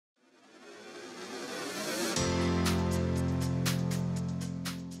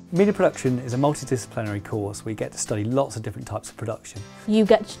Media production is a multidisciplinary course where you get to study lots of different types of production. You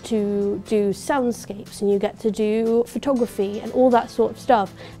get to do soundscapes and you get to do photography and all that sort of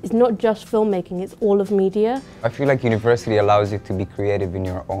stuff. It's not just filmmaking, it's all of media. I feel like university allows you to be creative in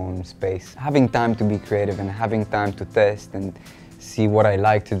your own space. Having time to be creative and having time to test and see what I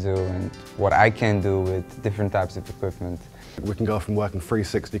like to do and what I can do with different types of equipment. We can go from working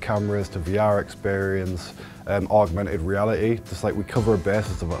 360 cameras to VR experience, augmented reality. Just like we cover a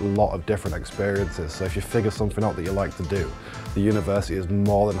basis of a lot of different experiences. So if you figure something out that you like to do, the university is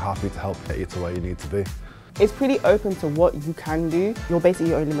more than happy to help get you to where you need to be. It's pretty open to what you can do. You're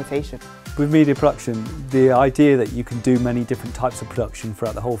basically your own limitation. With media production, the idea that you can do many different types of production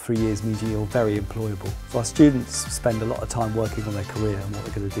throughout the whole 3 years means you're very employable. So our students spend a lot of time working on their career and what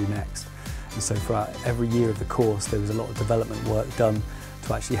they're going to do next. And so throughout every year of the course there was a lot of development work done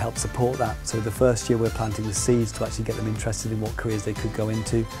to actually help support that. So the first year we're planting the seeds to actually get them interested in what careers they could go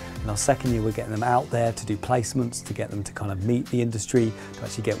into. In our second year we're getting them out there to do placements, to get them to kind of meet the industry, to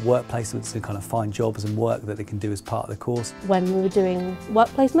actually get work placements, to kind of find jobs and work that they can do as part of the course. When we were doing work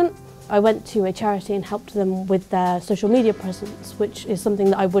placement, I went to a charity and helped them with their social media presence, which is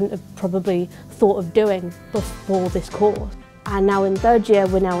something that I wouldn't have probably thought of doing before this course. And now in third year,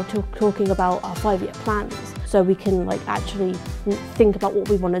 we're now talking about our 5-year plans, so we can actually think about what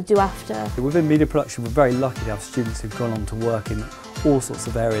we want to do after. Within media production, we're very lucky to have students who've gone on to work in all sorts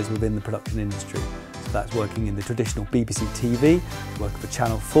of areas within the production industry. So that's working in the traditional BBC TV, working for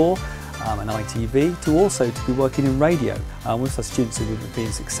Channel 4 and ITV, to also to be working in radio. We've had students who have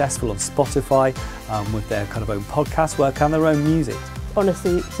been successful on Spotify with their kind of own podcast work and their own music.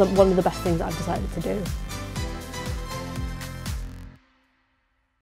 Honestly, one of the best things that I've decided to do.